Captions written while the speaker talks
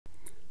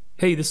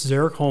Hey, this is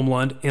Eric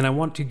Holmlund, and I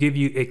want to give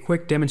you a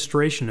quick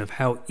demonstration of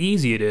how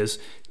easy it is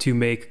to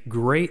make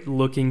great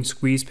looking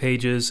squeeze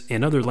pages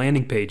and other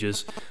landing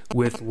pages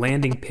with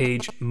Landing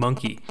Page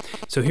Monkey.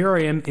 So here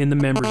I am in the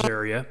members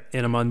area,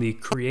 and I'm on the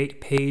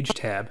Create Page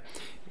tab,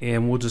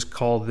 and we'll just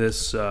call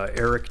this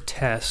Eric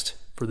Test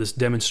for this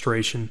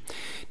demonstration.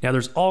 Now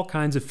there's all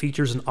kinds of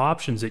features and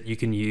options that you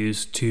can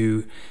use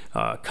to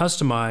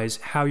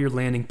customize how your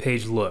landing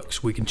page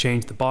looks. We can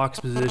change the box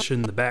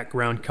position, the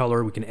background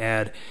color, we can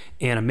add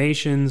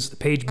animations, the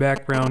page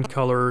background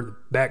color, the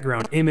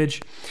background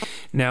image.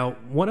 Now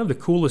one of the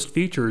coolest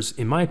features,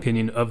 in my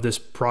opinion, of this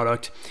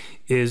product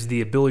is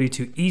the ability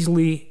to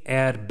easily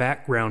add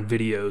background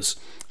videos.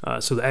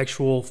 So the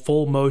actual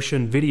full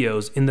motion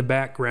videos in the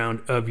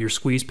background of your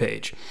squeeze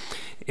page.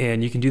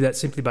 And you can do that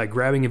simply by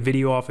grabbing a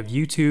video off of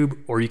YouTube,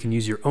 or you can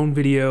use your own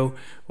video,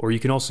 or you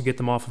can also get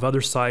them off of other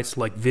sites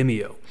like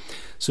Vimeo.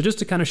 So just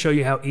to kind of show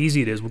you how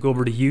easy it is, we'll go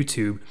over to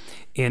YouTube,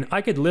 and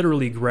I could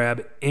literally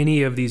grab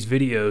any of these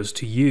videos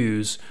to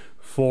use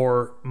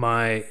for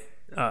my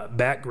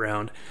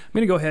background. I'm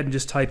going to go ahead and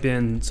just type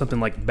in something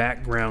like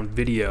background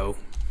video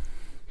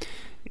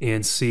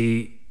and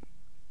see.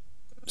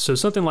 So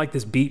something like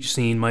this beach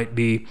scene might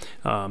be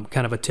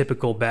kind of a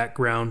typical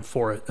background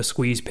for a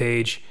squeeze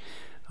page.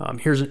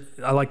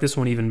 I like this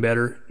one even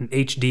better, an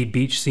HD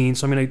beach scene.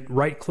 So I'm going to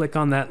right click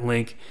on that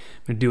link.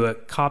 I'm going to do a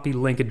copy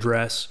link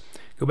address,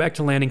 go back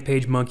to Landing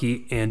Page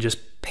Monkey and just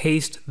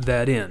paste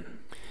that in.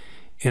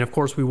 And of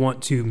course we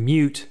want to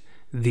mute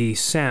the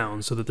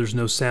sound so that there's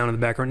no sound in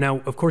the background. Now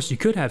of course you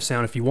could have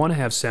sound if you want to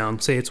have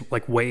sound, say it's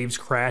like waves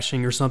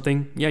crashing or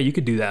something. Yeah, you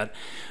could do that.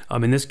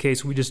 In this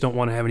case we just don't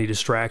want to have any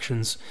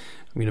distractions.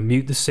 I'm going to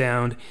mute the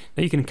sound.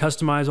 Now you can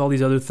customize all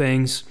these other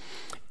things.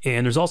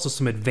 And there's also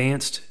some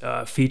advanced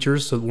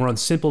features. So we're on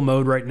simple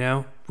mode right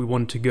now. If we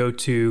wanted to go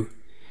to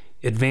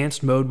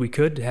advanced mode, we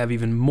could have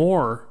even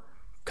more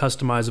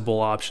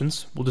customizable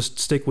options. We'll just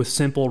stick with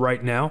simple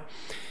right now.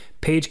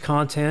 Page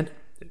content,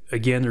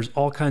 again, there's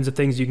all kinds of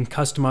things you can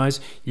customize.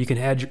 You can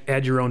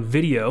add your own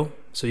video.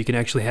 So you can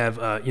actually have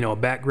a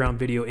background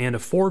video and a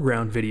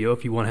foreground video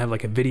if you want to have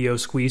like a video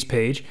squeeze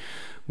page.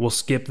 We'll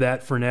skip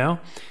that for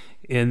now.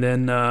 And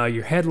then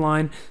your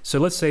headline. So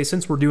let's say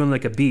since we're doing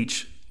like a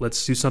beach,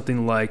 let's do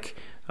something like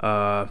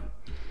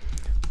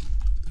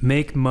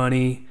make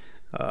money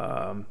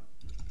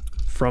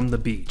from the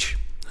beach.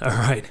 All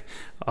right,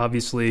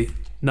 obviously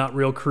not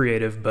real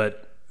creative,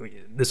 but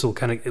this will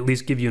kind of at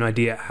least give you an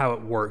idea how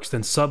it works.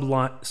 Then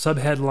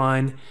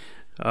subheadline,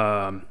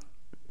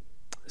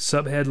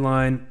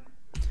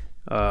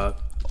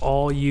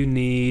 all you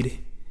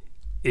need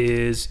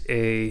is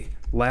a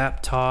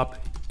laptop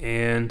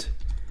and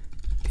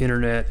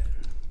internet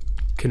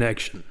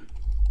connection.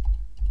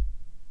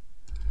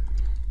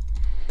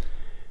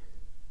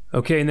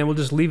 Okay, and then we'll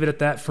just leave it at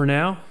that for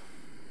now.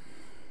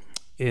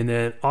 And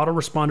then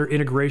autoresponder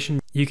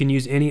integration. You can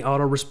use any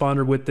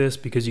autoresponder with this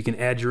because you can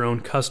add your own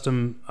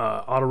custom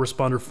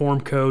autoresponder form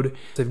code.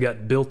 They've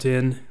got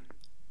built-in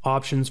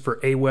options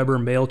for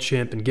Aweber,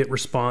 MailChimp, and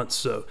GetResponse.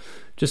 So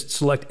just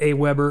select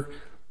Aweber.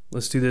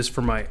 Let's do this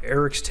for my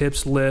Eric's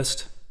Tips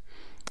list.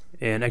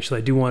 And actually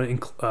I do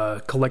want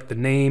to collect the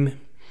name.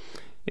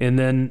 And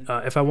then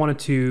if I wanted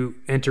to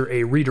enter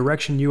a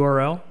redirection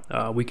URL,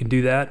 we can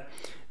do that.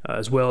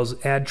 As well as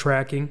ad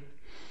tracking.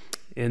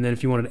 And then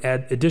if you wanted to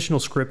add additional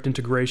script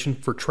integration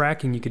for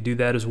tracking, you could do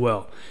that as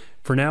well.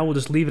 For now, we'll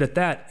just leave it at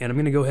that, and I'm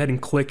going to go ahead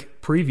and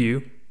click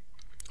preview.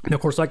 And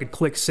of course I could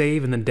click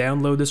save and then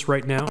download this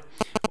right now,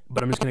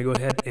 but I'm just going to go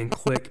ahead and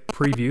click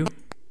preview.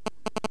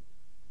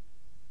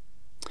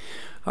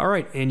 All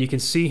right, and you can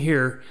see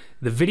here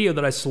the video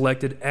that I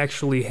selected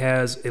actually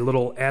has a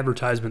little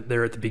advertisement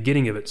there at the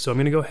beginning of it. So I'm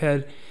going to go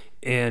ahead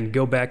and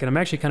go back, and I'm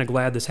actually kind of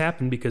glad this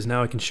happened because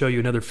now I can show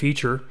you another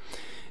feature.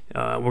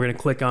 We're going to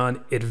click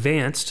on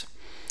Advanced,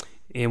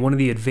 and one of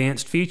the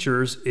advanced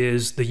features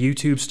is the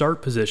YouTube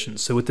start position.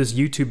 So with this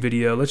YouTube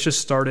video, let's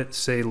just start it,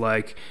 say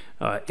like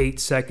 8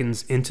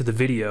 seconds into the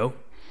video,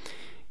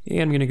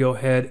 and I'm going to go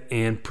ahead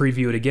and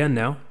preview it again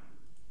now.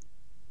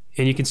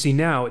 And you can see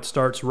now it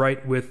starts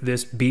right with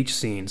this beach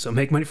scene. So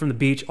make money from the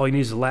beach, all you need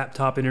is a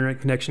laptop,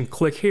 internet connection.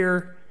 Click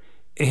here,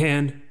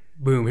 and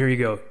boom, here you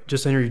go.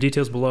 Just enter your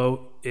details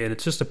below, and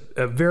it's just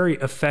a very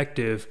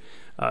effective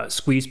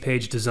squeeze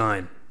page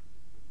design.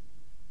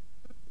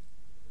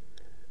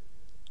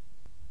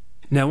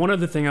 Now, one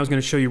other thing I was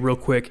going to show you real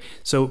quick.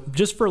 So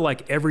just for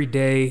like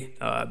everyday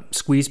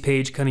squeeze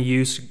page kind of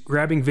use,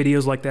 grabbing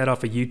videos like that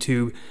off of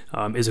YouTube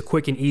is a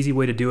quick and easy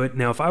way to do it.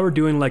 Now, if I were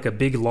doing like a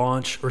big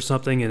launch or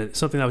something, and it's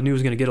something I knew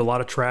was going to get a lot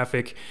of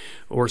traffic,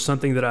 or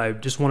something that I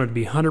just wanted to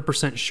be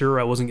 100% sure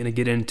I wasn't going to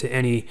get into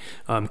any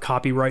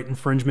copyright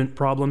infringement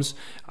problems,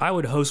 I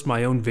would host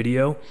my own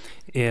video.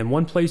 And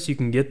one place you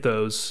can get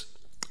those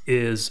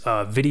is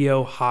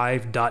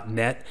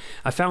videohive.net.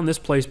 I found this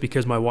place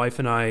because my wife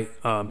and I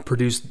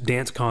produced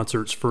dance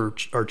concerts for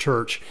our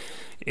church,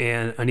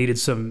 and I needed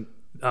some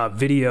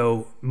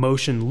video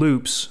motion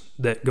loops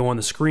that go on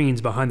the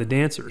screens behind the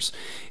dancers.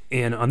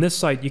 And on this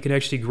site, you can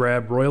actually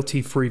grab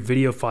royalty-free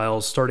video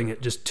files starting at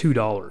just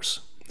 $2.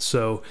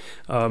 So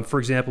for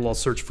example, I'll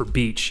search for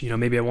beach.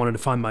 Maybe I wanted to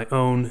find my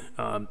own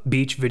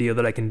beach video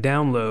that I can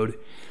download,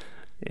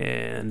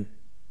 and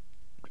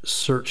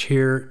search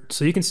here.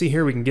 So you can see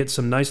here we can get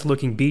some nice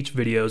looking beach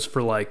videos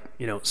for like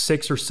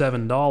 $6 or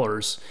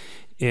 $7,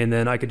 and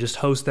then I could just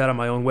host that on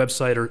my own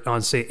website or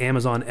on, say,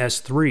 Amazon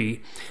S3,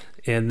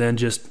 and then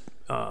just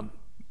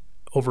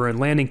over in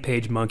Landing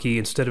Page Monkey,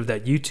 instead of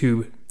that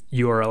YouTube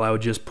URL, I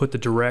would just put the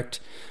direct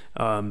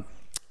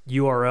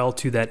URL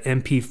to that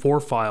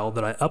MP4 file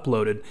that I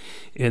uploaded,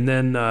 and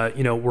then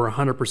we're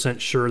 100%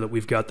 sure that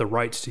we've got the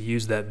rights to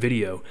use that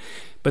video.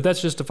 But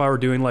that's just if I were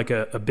doing like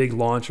a big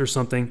launch or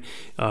something.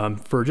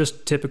 For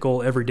just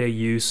typical everyday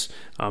use,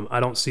 I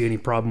don't see any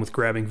problem with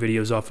grabbing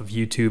videos off of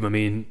YouTube. I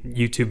mean,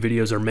 YouTube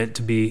videos are meant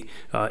to be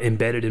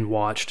embedded and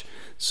watched.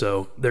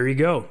 So there you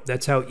go.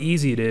 That's how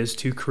easy it is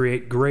to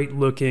create great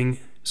looking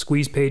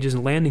squeeze pages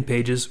and landing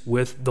pages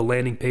with the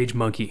Landing Page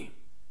Monkey.